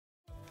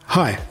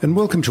Hi, and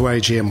welcome to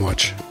AGM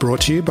Watch, brought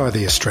to you by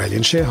the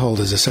Australian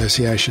Shareholders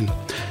Association.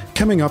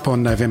 Coming up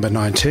on November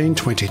 19,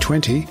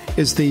 2020,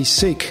 is the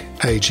SEEK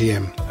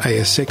AGM,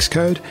 ASX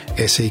code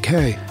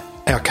SEK.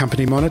 Our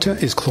company monitor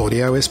is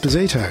Claudio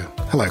Esposito.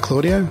 Hello,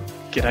 Claudio.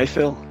 G'day,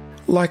 Phil.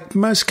 Like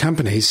most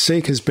companies,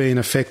 SEEK has been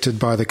affected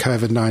by the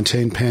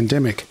COVID-19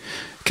 pandemic.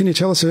 Can you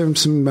tell us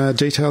some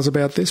details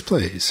about this,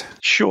 please?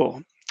 Sure.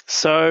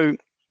 So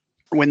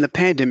when the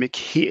pandemic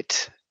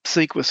hit,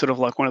 SEEK was sort of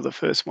like one of the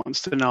first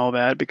ones to know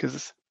about it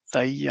because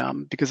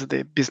of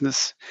their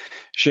business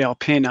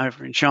Xiaopin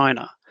over in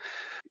China.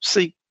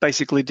 SEEK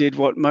basically did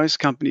what most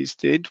companies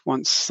did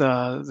once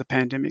the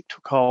pandemic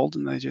took hold,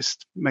 and they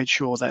just made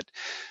sure that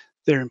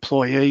their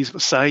employees were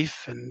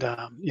safe and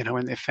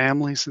and their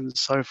families and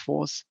so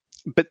forth.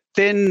 But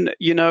then,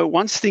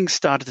 once things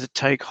started to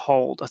take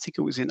hold, I think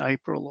it was in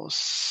April or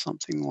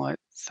something like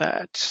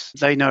that,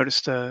 they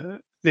noticed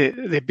their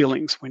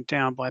billings went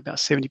down by about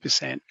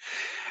 70%,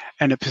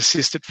 and it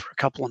persisted for a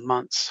couple of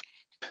months.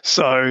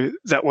 So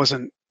that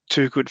wasn't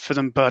too good for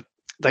them, but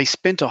they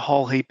spent a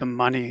whole heap of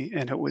money,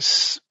 and it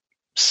was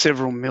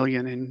several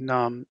million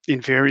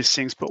in various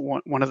things. But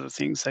one of the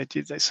things they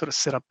did, they sort of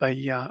set up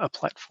a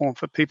platform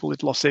for people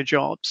who'd lost their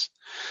jobs.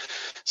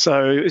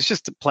 So it was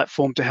just a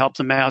platform to help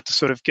them out, to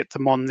sort of get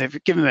them on there,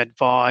 give them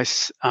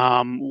advice,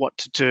 what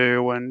to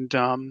do, and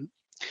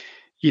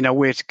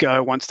where to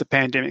go once the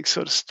pandemic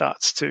sort of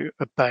starts to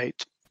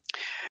abate.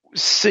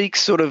 SEEK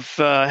sort of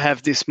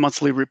have this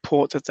monthly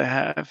report that they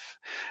have.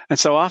 And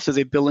so after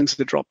their billings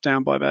had dropped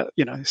down by about,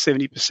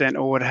 70%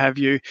 or what have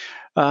you,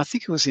 I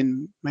think it was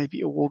in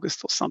maybe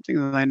August or something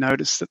that they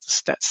noticed that the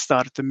stats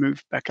started to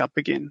move back up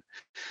again.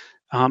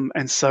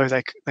 And so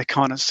they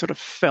kind of sort of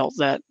felt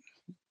that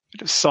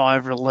bit of sigh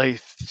of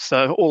relief.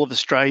 So all of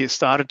Australia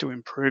started to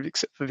improve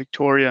except for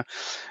Victoria.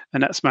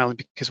 And that's mainly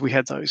because we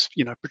had those,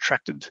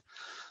 protracted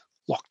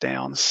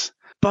lockdowns.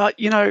 But,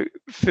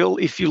 Phil,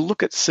 if you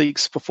look at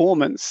SEEK's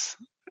performance,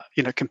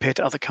 compared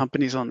to other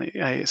companies on the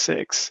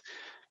ASX,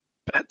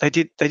 they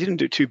didn't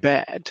do too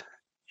bad,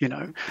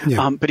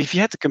 Yeah. But if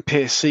you had to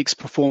compare SEEK's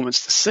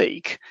performance to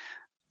SEEK,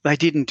 they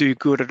didn't do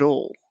good at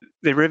all.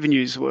 Their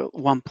revenues were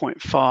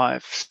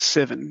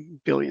 1.57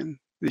 billion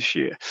this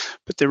year,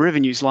 but their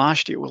revenues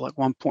last year were like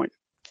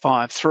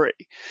 1.53.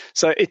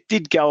 So it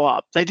did go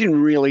up. They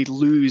didn't really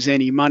lose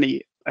any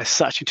money as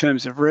such in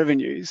terms of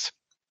revenues.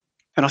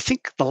 And I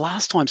think the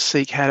last time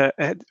SEEK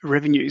had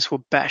revenues were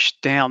bashed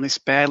down this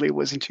badly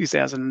was in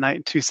 2008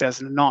 and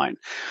 2009.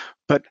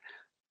 But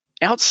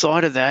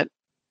outside of that,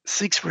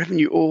 SEEK's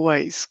revenue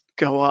always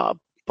go up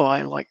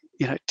by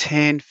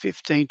 10,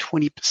 15,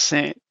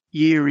 20%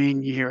 year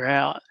in, year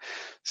out.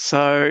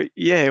 So,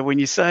 when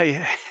you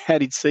say, how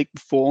did SEEK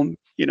perform,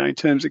 in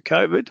terms of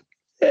COVID?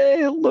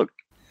 Look.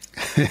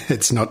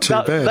 It's not too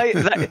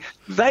bad.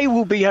 They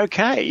will be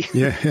okay.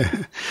 Yeah.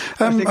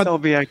 I think they'll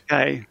be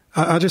okay.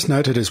 I just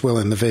noted as well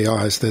in the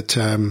VIs that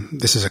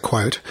this is a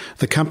quote.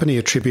 The company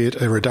attribute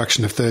a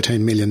reduction of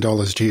 $13 million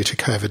due to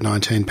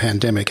COVID-19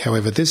 pandemic.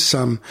 However, this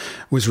sum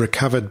was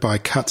recovered by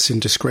cuts in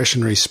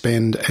discretionary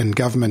spend and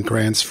government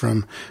grants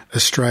from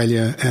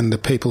Australia and the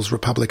People's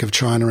Republic of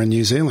China and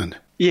New Zealand.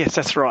 Yes,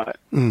 that's right.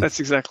 That's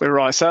exactly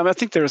right. So I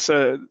think there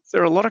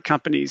are a lot of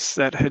companies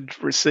that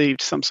had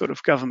received some sort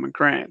of government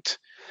grant,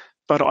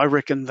 but I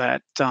reckon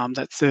that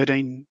that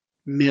 13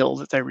 mil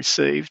that they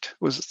received,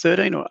 was it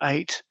 13 or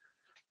 8?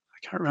 I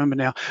can't remember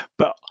now,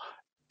 but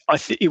I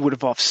think it would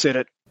have offset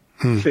it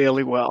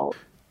fairly well.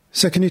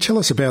 So can you tell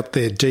us about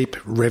their deep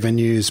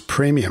revenues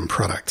premium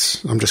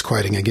products? I'm just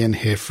quoting again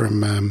here from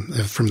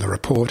the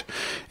report,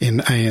 in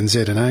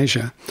ANZ and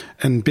Asia,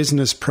 and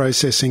business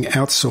processing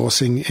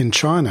outsourcing in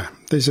China.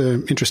 These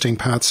are interesting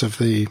parts of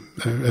the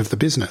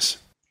business.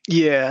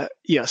 Yeah,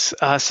 yes.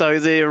 So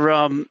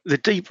the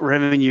deep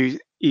revenue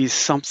is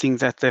something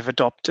that they've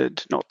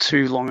adopted not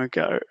too long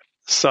ago.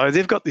 So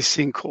they've got this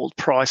thing called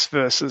price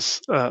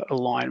versus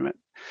alignment.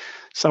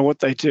 So what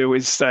they do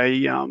is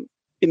they,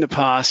 in the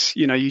past,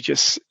 you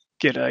just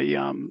get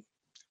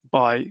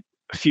buy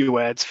a few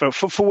ads for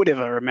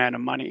whatever amount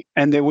of money,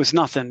 and there was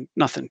nothing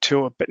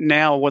to it. But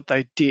now what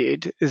they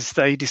did is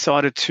they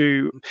decided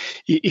to,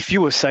 if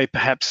you were, say,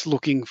 perhaps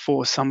looking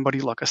for somebody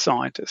like a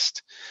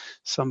scientist,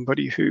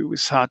 somebody who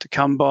was hard to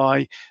come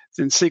by,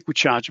 then SEEK would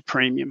charge a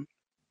premium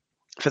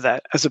for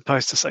that, as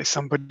opposed to, say,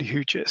 somebody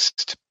who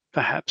just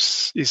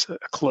perhaps is a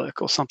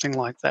clerk or something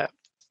like that.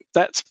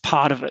 That's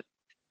part of it.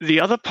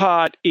 The other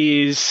part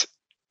is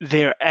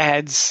their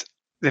ads.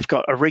 They've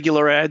got a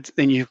regular ad,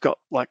 then you've got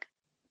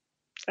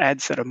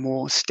ads that are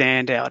more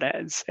standout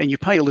ads, and you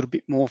pay a little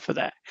bit more for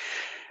that.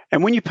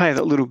 And when you pay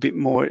that little bit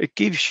more, it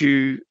gives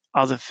you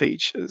other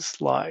features,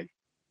 like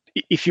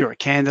if you're a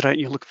candidate and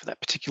you look for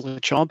that particular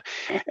job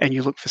and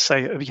you look for,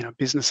 say, a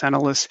business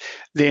analyst,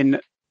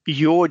 then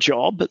your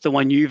job, the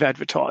one you've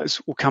advertised,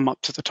 will come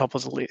up to the top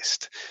of the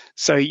list.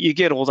 So you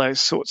get all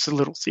those sorts of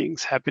little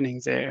things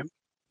happening there.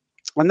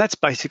 And that's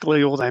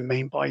basically all they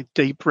mean by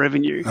deep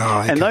revenue. Oh,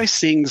 okay. And those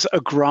things are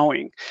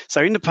growing.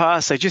 So in the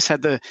past, they just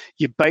had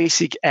your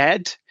basic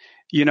ad.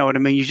 You know what I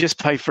mean? You just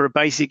pay for a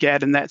basic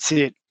ad and that's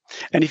it.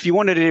 And if you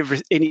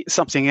wanted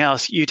something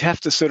else, you'd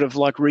have to sort of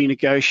like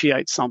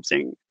renegotiate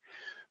something.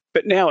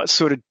 But now it's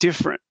sort of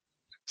different.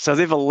 So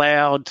they've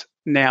allowed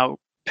now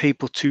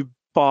people to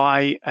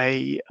buy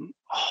a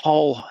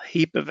whole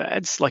heap of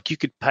ads. Like you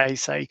could pay,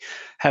 say,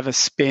 have a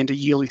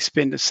yearly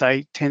spend of,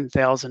 say,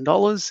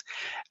 $10,000.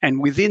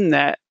 And within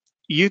that,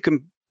 you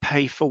can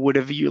pay for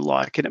whatever you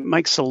like. And it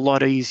makes it a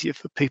lot easier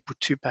for people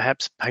to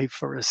perhaps pay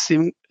for a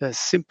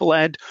simple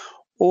ad,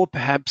 or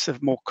perhaps a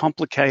more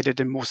complicated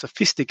and more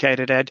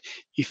sophisticated ad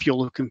if you're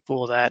looking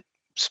for that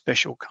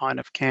special kind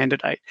of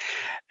candidate.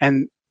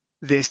 And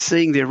they're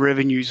seeing their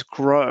revenues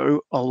grow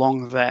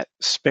along that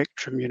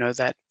spectrum,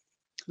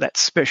 that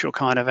special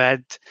kind of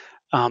ad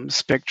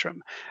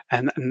spectrum.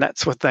 And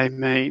that's what they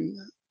mean.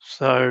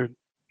 So,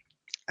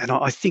 and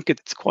I think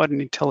it's quite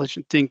an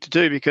intelligent thing to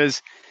do,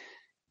 because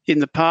in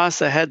the past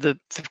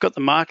they've got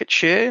the market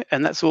share,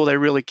 and that's all they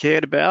really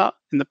cared about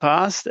in the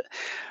past.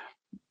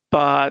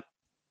 But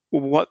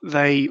what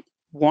they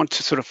want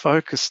to sort of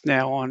focus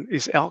now on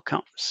is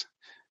outcomes,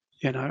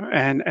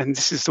 and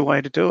this is the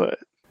way to do it.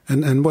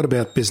 And what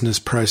about business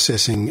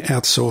processing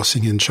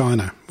outsourcing in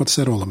China? What's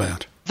that all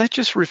about? That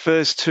just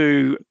refers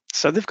to,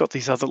 so they've got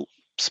these other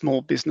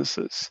small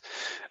businesses,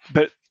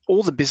 but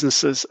all the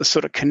businesses are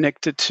sort of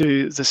connected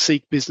to the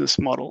Seek business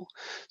model.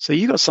 So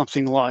you got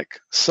something like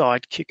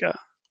Sidekicker,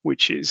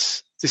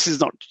 this is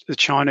not the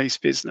Chinese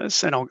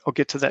business, and I'll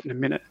get to that in a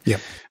minute. Yeah.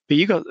 But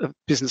you got a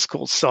business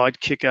called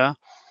Sidekicker,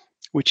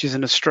 which is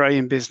an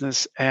Australian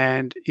business,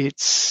 and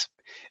it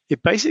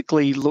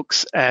basically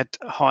looks at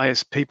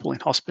hires people in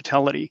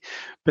hospitality,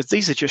 but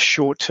these are just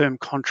short-term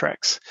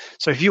contracts.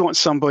 So if you want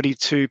somebody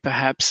to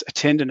perhaps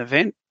attend an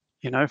event,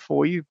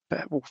 for you,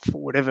 for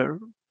whatever,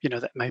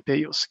 that may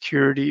be, or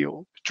security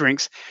or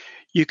drinks,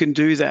 you can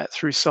do that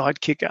through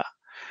Sidekicker.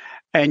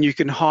 And you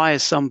can hire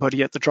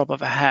somebody at the drop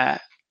of a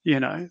hat,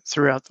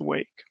 throughout the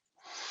week.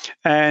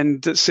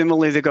 And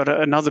similarly, they've got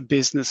another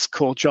business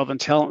called Job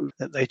and Talent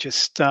that they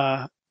just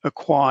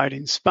acquired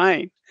in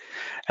Spain.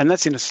 And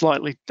that's in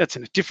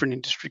a different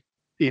industry,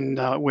 in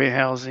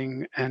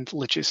warehousing and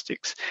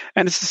logistics.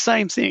 And it's the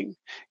same thing.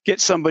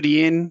 Get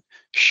somebody in,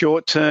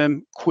 short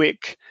term,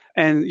 quick,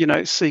 and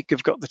Seek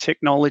have got the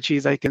technology.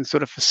 They can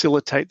sort of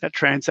facilitate that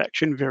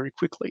transaction very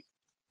quickly.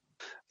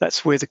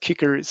 That's where the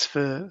kicker is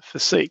for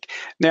Seek.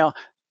 Now,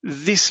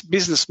 this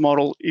business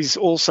model is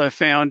also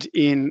found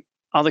in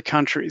other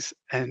countries,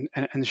 and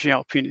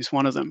Zhaopin is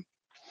one of them.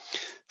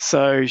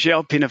 So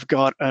Zhaopin have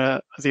got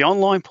the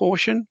online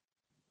portion,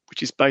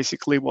 which is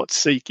basically what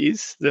Seek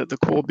is, the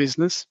core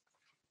business.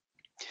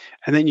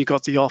 And then you've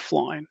got the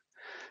offline.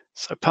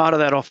 So part of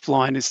that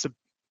offline is the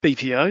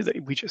BPO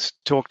that we just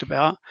talked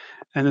about.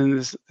 And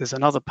then there's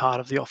another part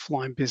of the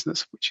offline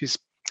business, which is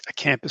a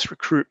campus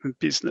recruitment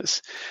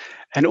business.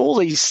 And all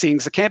these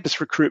things, the campus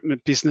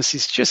recruitment business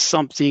is just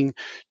something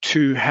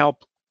to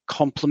help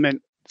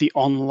complement the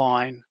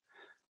online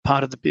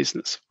part of the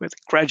business, where the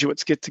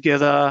graduates get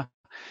together,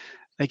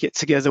 they get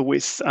together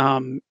with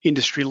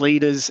industry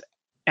leaders,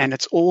 and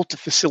it's all to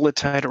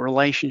facilitate a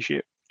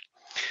relationship.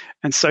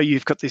 And so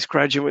you've got these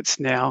graduates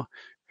now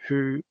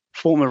who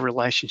form a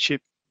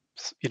relationship,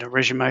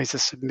 resumes are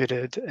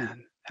submitted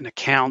and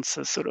accounts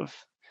are sort of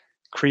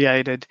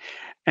created.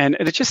 And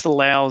it just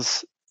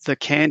allows the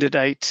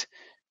candidate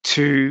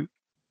to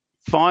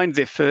find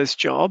their first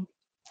job,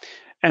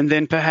 and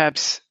then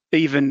perhaps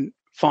even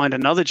find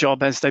another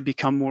job as they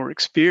become more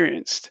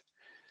experienced.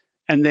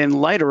 And then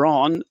later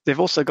on, they've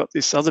also got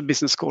this other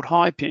business called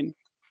Haipin,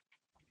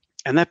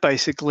 and that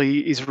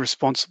basically is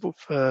responsible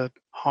for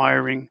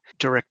hiring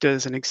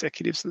directors and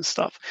executives and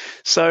stuff.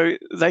 So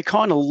they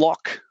kind of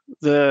lock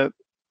the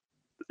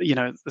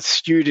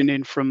student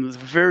in from the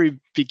very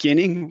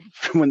beginning,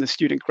 from when the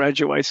student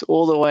graduates,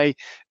 all the way,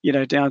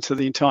 down to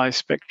the entire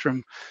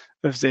spectrum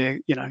of their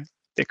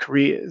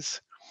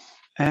careers.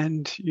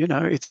 And,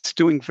 it's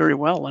doing very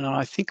well. And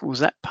I think it was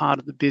that part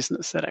of the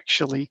business that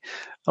actually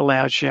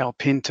allowed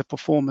Zhaopin to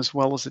perform as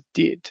well as it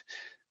did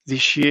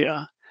this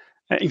year.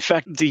 In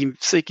fact, the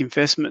Seek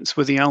investments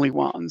were the only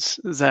ones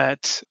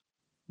that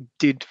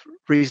did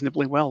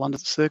reasonably well under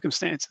the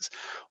circumstances.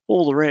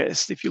 All the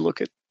rest, if you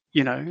look at,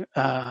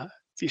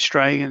 the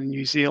Australian,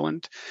 New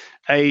Zealand,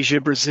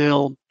 Asia,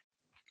 Brazil,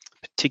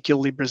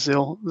 particularly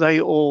Brazil, they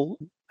all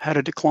had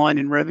a decline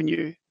in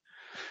revenue.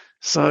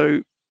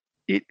 So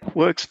it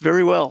works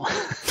very well.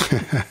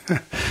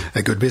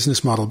 A good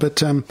business model.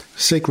 But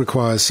Seek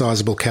requires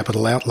sizable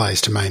capital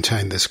outlays to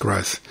maintain this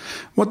growth.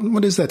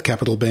 What is that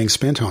capital being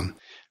spent on?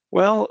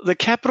 Well, the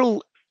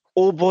capital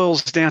all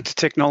boils down to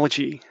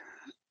technology,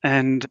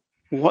 and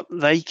what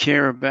they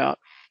care about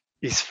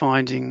is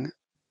finding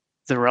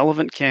the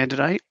relevant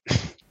candidate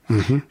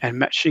and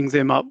matching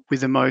them up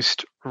with the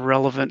most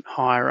relevant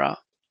hirer,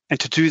 and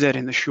to do that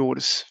in the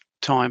shortest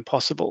time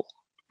possible.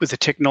 With the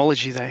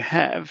technology they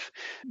have,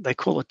 they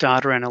call it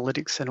data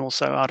analytics and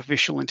also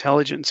artificial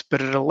intelligence,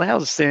 but it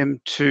allows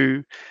them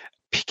to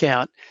pick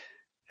out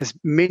as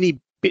many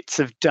bits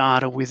of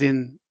data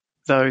within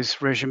those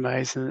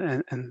resumes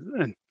and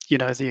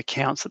the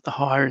accounts that the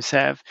hirers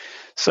have.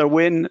 So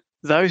when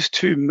those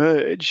two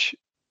merge,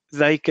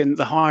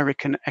 the hirer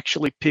can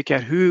actually pick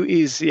out who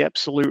is the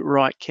absolute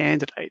right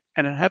candidate,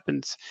 and it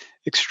happens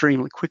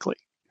extremely quickly.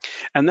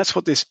 And that's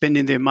what they're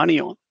spending their money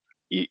on.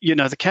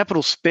 The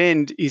capital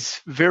spend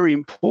is very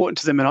important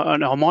to them,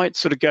 and I might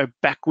sort of go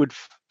backward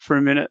for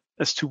a minute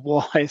as to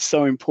why it's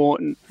so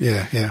important.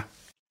 Yeah.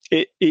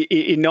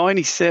 In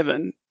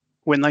 97,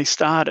 when they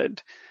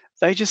started,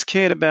 they just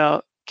cared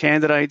about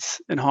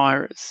candidates and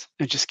hirers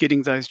and just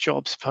getting those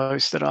jobs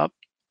posted up,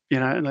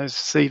 and those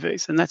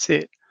CVs, and that's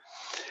it.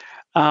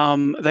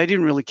 They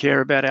didn't really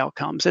care about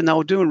outcomes, and they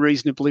were doing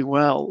reasonably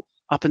well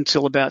up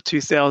until about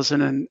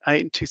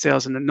 2008 and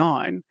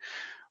 2009,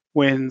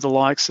 when the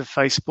likes of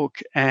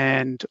Facebook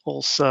and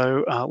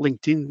also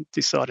LinkedIn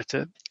decided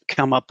to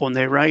come up on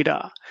their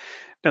radar.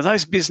 Now,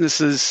 those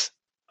businesses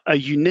are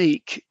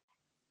unique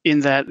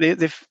in that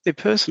they're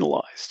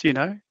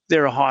personalised.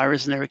 There are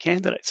hirers and there are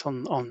candidates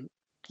on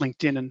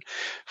LinkedIn and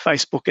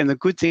Facebook. And the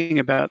good thing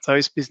about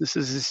those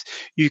businesses is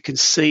you can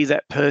see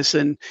that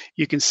person,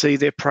 you can see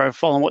their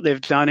profile and what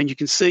they've done, and you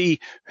can see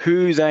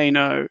who they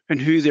know and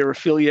who they're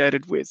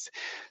affiliated with.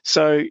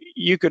 So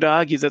you could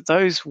argue that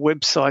those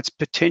websites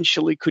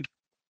potentially could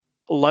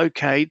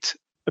locate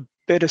a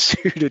better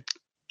suited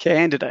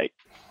candidate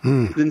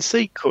than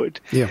Seek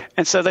could. Yeah.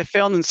 And so they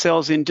found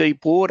themselves in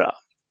deep water.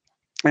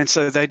 And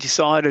so they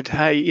decided,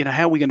 hey,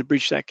 how are we going to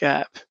bridge that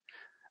gap?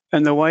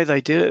 And the way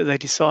they did it, they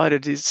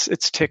decided it's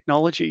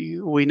technology.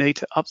 We need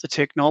to up the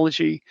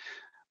technology.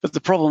 But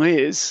the problem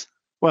is,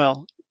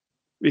 well,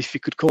 if you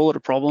could call it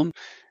a problem,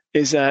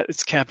 is that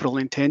it's capital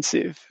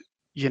intensive.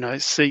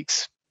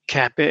 Seek's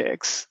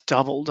CapEx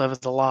doubled over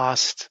the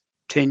last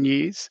 10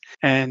 years.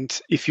 And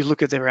if you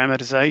look at their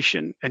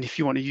amortization, and if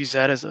you want to use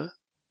that as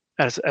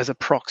a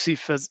proxy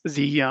for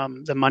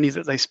the money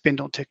that they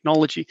spend on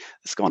technology,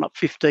 it's gone up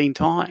 15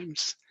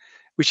 times,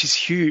 which is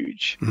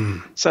huge.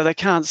 So they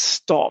can't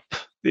stop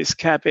this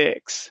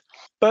CapEx.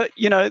 But,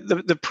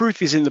 the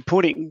proof is in the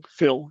pudding,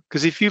 Phil,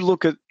 because if you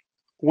look at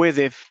where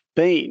they've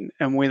been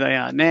and where they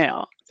are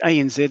now,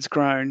 ANZ's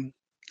grown,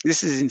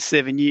 this is in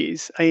 7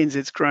 years,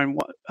 ANZ's grown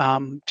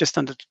just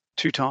under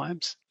 2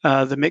 times.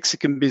 The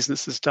Mexican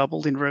business has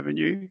doubled in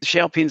revenue.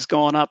 Xiaopin's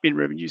gone up in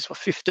revenues for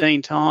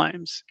 15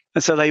 times.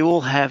 And so they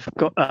all have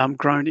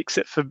grown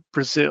except for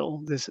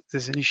Brazil.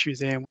 There's an issue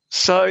there.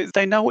 So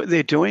they know what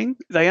they're doing.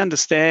 They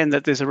understand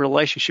that there's a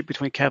relationship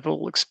between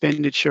capital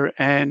expenditure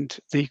and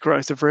the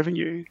growth of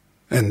revenue.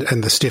 And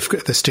the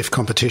stiff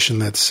competition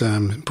that's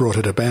brought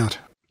it about.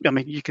 I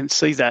mean, you can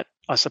see that,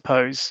 I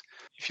suppose.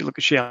 If you look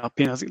at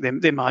Xiaopin, I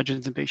think their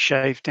margins have been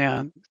shaved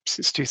down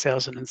since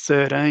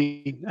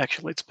 2013.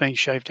 Actually, it's been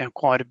shaved down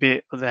quite a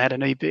bit. They had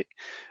an EBIT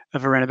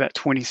of around about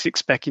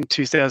 26 back in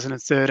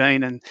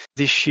 2013, and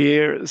this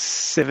year it's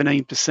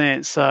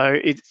 17%. So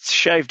it's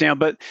shaved down,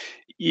 but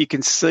you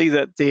can see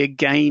that they're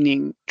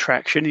gaining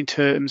traction in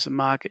terms of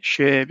market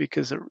share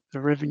because the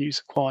revenues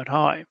are quite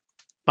high.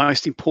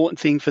 Most important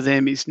thing for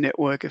them is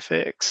network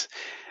effects.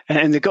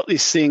 And they've got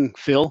this thing,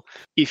 Phil,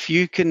 if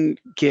you can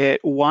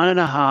get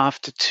 1.5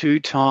 to 2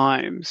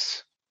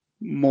 times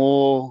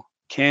more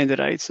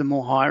candidates and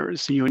more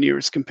hirers than your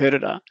nearest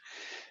competitor,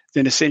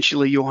 then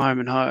essentially you're home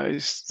and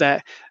hosed.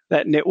 That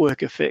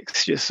network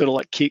effects just sort of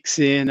like kicks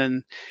in,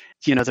 and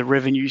the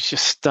revenues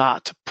just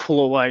start to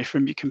pull away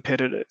from your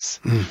competitors.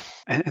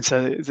 And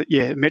so,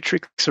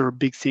 metrics are a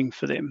big thing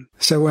for them.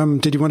 So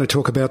did you want to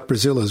talk about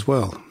Brazil as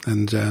well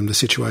and the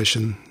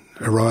situation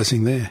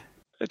arising there?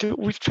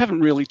 We haven't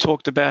really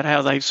talked about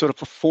how they've sort of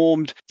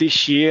performed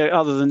this year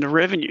other than the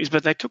revenues,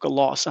 but they took a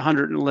loss,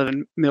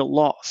 111 mil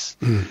loss,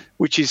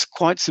 which is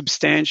quite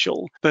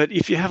substantial. But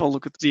if you have a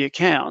look at the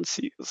accounts,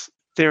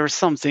 there are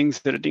some things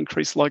that had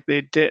increased, like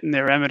their debt and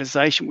their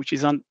amortization, which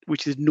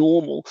is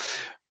normal.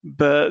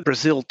 But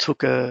Brazil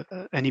took an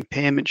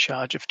impairment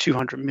charge of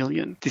 200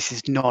 million. This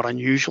is not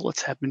unusual.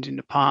 It's happened in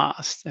the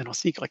past. And I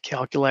think I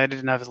calculated,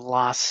 and over the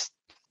last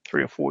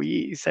 3 or 4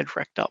 years, they'd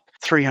racked up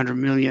 300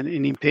 million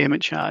in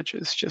impairment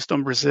charges just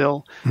on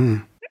Brazil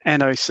and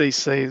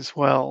OCC as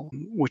well,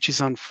 which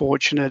is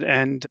unfortunate.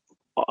 And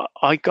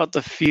I got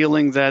the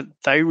feeling that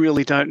they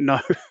really don't know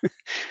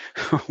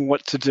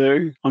what to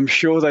do. I'm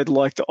sure they'd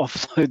like to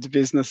offload the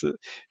business,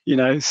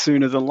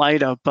 sooner than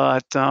later.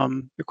 But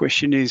the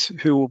question is,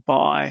 who will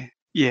buy?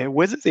 Yeah,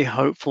 whether they're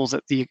hopeful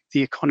that the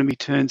economy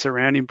turns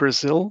around in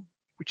Brazil,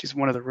 which is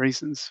one of the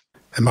reasons.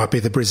 It might be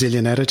the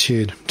Brazilian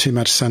attitude, too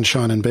much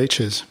sunshine and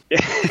beaches.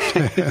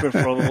 It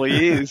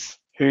probably is.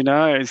 Who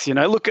knows?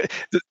 Look,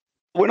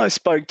 when I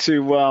spoke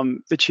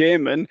to the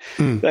chairman,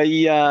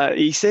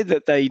 he said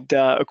that they'd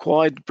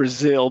acquired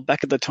Brazil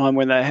back at the time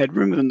when they had,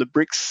 remember, the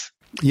BRICS.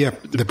 Yeah,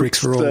 the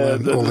BRICS were all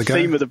the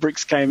theme of the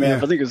BRICS came out. Yeah. I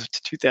think it was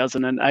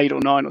 2008 or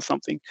 9 or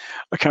something.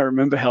 I can't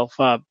remember how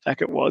far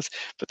back it was.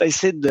 But they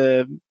said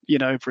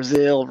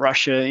Brazil,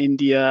 Russia,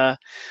 India,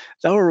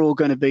 they were all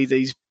going to be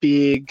these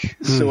big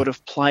sort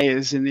of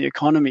players in the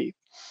economy.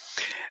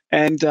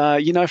 And,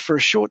 for a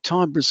short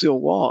time, Brazil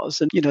was.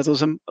 And, there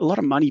was a lot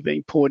of money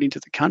being poured into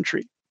the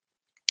country.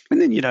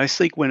 And then,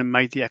 Seek went and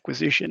made the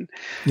acquisition.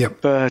 Yep.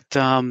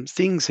 But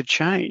things had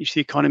changed.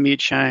 The economy had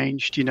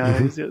changed.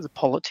 The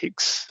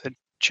politics had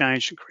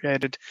changed and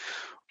created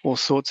all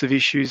sorts of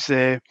issues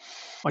there.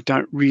 I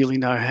don't really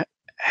know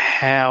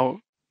how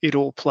it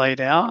all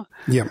played out.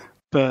 Yeah.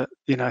 But,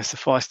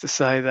 suffice to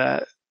say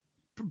that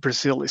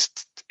Brazil is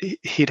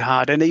hit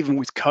hard. And even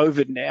with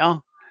COVID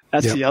now,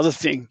 that's the other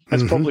thing.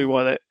 That's probably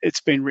why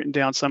it's been written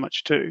down so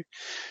much too,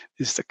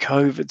 is the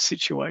COVID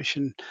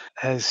situation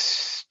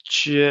has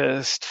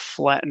just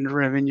flattened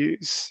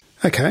revenues.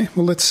 Okay,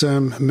 well, let's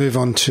move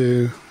on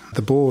to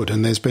the board.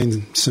 And there's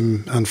been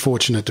some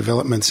unfortunate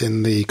developments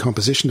in the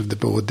composition of the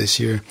board this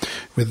year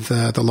with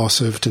the loss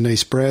of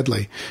Denise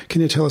Bradley.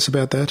 Can you tell us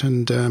about that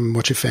and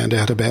what you found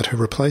out about her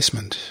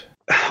replacement?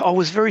 I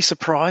was very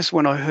surprised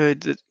when I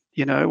heard that,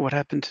 what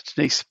happened to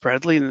Denise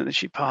Bradley and that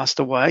she passed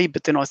away.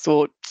 But then I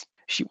thought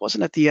she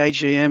wasn't at the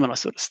AGM, and I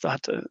sort of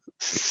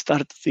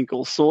started to think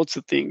all sorts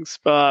of things.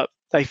 But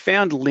they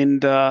found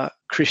Linda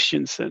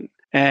Christensen,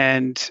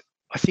 and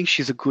I think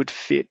she's a good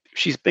fit.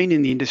 She's been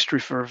in the industry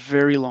for a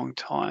very long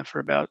time, for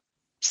about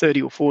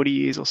 30 or 40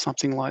 years or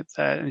something like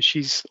that. And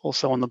she's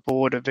also on the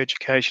board of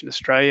Education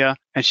Australia,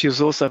 and she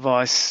was also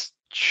Vice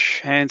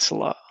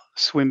Chancellor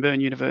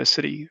Swinburne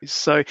University.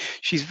 So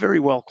she's very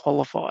well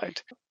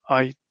qualified.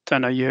 I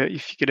don't know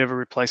if you could ever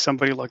replace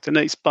somebody like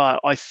Denise,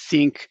 but I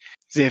think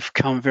they've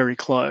come very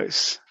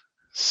close.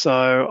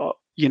 So,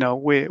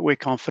 we're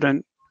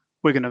confident.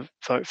 We're going to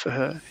vote for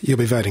her. You'll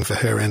be voting for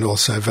her and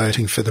also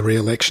voting for the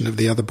re-election of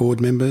the other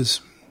board members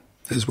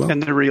as well?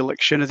 And the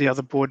re-election of the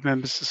other board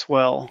members as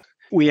well.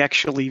 We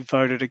actually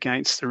voted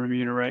against the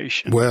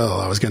remuneration.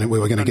 Well, we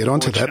were going to get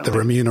onto that, the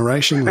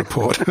remuneration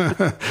report.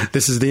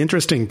 This is the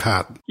interesting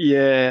part.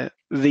 Yeah,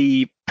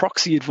 the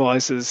proxy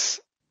advisors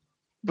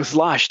was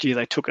last year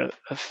they took the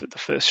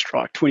first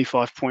strike,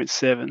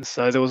 25.7.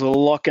 So there was a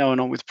lot going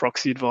on with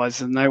proxy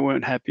advisors, and they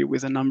weren't happy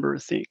with a number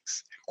of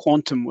things.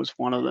 Quantum was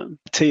one of them.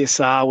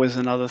 TSR was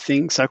another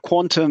thing. So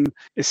Quantum,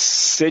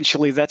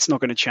 essentially, that's not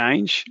going to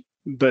change,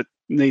 but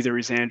neither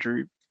is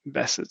Andrew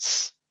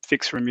Bassett's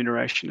fixed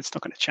remuneration. It's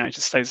not going to change.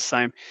 It stays the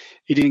same.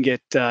 He didn't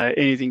get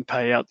anything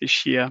pay out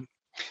this year.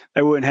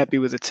 They weren't happy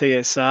with the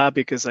TSR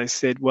because they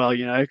said, well,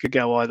 it could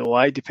go either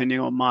way depending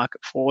on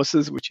market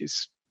forces, which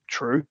is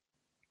true.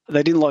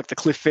 They didn't like the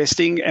cliff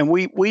vesting, and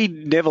we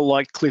never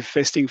liked cliff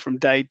vesting from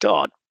day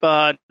dot.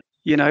 But,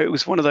 it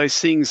was one of those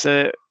things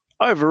that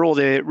overall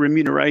their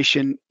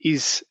remuneration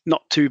is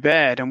not too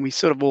bad. And we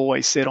sort of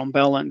always said on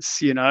balance,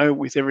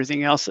 with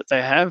everything else that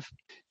they have,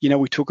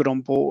 we took it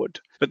on board.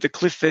 But the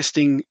cliff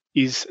vesting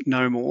is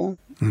no more.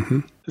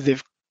 Mm-hmm.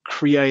 They've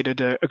created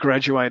a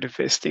graduated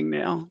vesting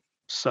now.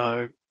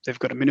 So they've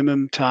got a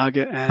minimum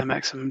target and a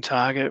maximum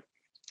target,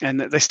 and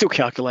they still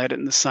calculate it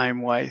in the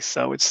same way.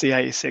 So it's the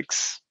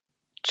ASX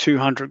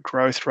 200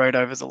 growth rate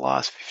over the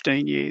last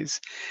 15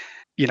 years.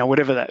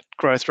 Whatever that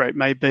growth rate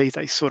may be,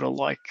 they sort of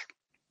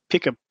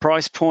pick a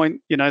price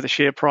point, the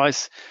share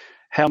price.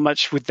 How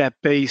much would that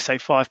be, say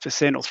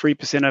 5% or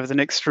 3% over the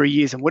next 3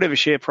 years? And whatever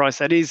share price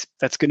that is,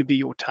 that's going to be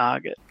your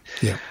target.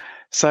 Yeah.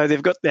 So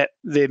they've got their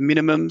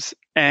minimums,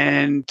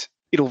 and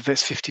it'll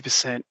vest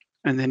 50%.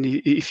 And then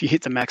if you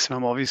hit the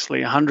maximum,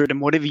 obviously 100, and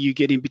whatever you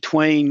get in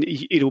between,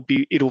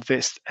 it'll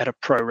vest at a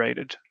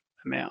prorated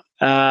amount.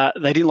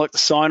 They didn't like the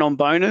sign-on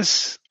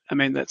bonus. I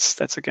mean,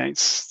 that's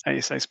against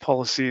ASA's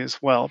policy as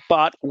well.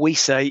 But we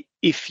say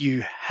if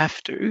you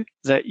have to,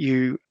 that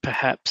you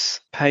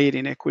perhaps pay it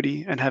in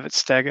equity and have it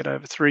staggered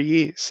over 3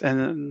 years.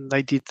 And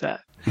they did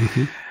that.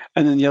 Mm-hmm.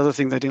 And then the other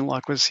thing they didn't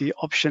like was the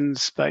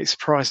options-based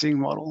pricing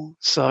model.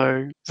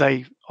 So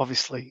they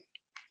obviously,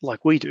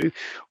 like we do,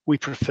 we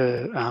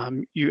prefer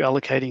you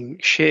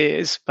allocating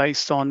shares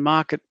based on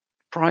market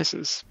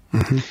prices,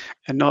 mm-hmm.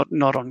 and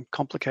not on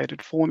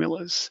complicated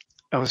formulas.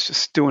 I was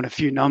just doing a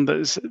few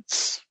numbers.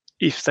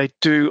 If they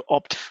do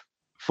opt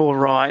for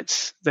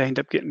rights, they end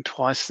up getting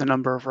twice the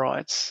number of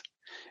rights.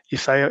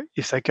 If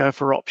they go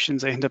for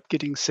options, they end up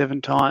getting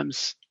 7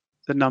 times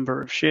the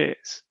number of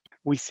shares.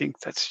 We think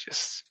that's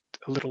just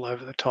a little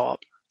over the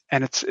top,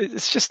 and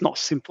it's just not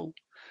simple.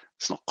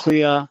 It's not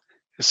clear.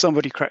 If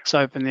somebody cracks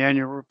open the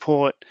annual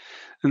report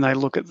and they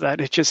look at that,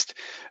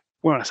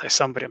 when I say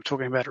somebody, I'm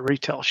talking about a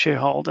retail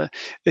shareholder.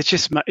 It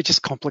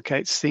just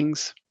complicates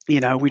things.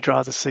 We'd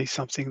rather see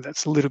something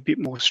that's a little bit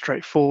more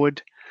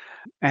straightforward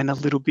and a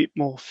little bit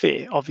more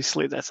fair.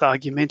 Obviously, that's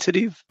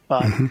argumentative,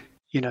 but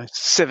mm-hmm.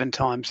 7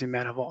 times the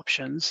amount of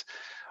options,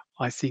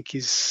 I think,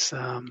 is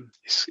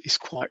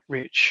quite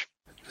rich.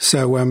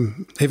 So,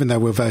 even though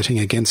we're voting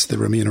against the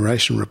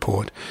remuneration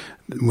report,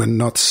 we're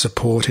not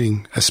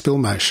supporting a spill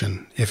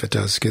motion if it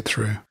does get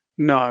through.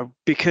 No,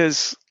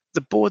 because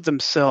the board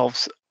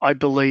themselves, I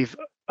believe,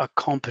 are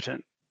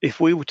competent. If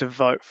we were to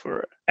vote for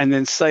it and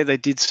then say they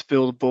did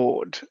spill the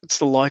board, it's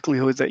the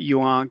likelihood that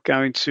you aren't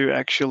going to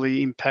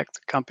actually impact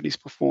the company's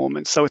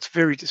performance. So it's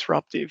very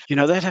disruptive.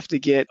 They'd have to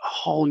get a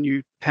whole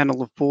new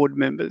panel of board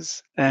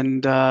members,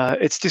 and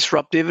it's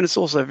disruptive, and it's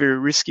also very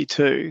risky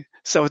too.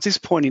 So at this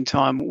point in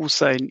time, we'll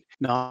say,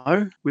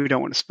 no, we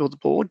don't want to spill the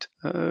board.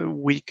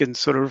 We can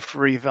sort of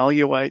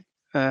reevaluate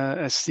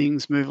as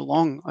things move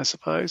along, I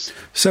suppose.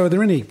 So are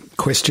there any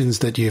questions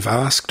that you've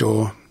asked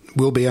or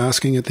will be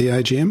asking at the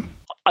AGM?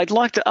 I'd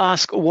like to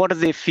ask, what are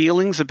their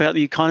feelings about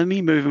the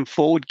economy moving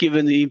forward,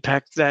 given the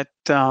impact that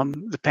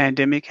the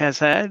pandemic has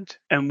had,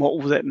 and what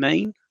will that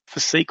mean for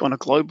SEEK on a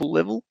global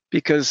level?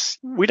 Because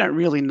we don't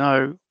really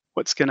know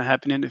what's going to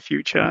happen in the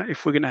future.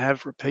 If we're going to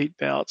have repeat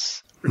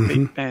bouts,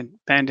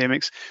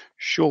 pandemics,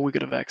 sure, we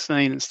got a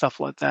vaccine and stuff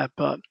like that,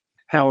 but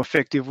how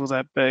effective will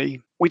that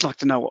be? We'd like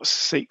to know what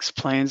SEEK's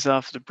plans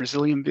are for the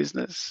Brazilian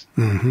business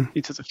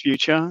into the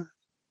future.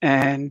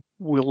 And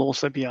we'll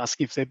also be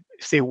asking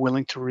if they're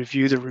willing to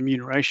review the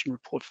remuneration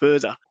report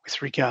further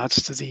with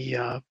regards to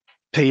the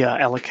PR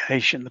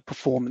allocation, the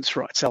performance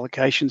rights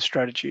allocation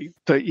strategy.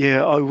 But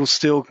yeah, I will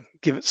still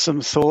give it some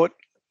thought.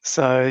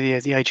 So yeah,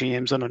 the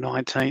AGM's on the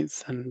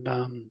 19th,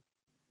 and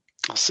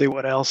I'll see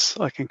what else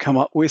I can come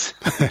up with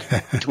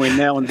between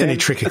now and then. Any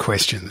tricky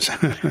questions?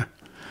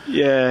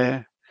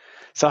 Yeah.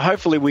 So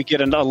hopefully we get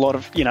a lot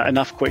of,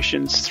 enough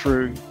questions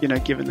through,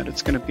 given that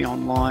it's going to be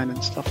online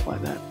and stuff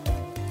like that.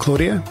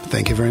 Claudia,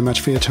 thank you very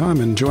much for your time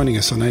and joining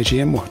us on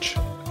AGM Watch.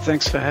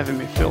 Thanks for having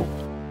me, Phil.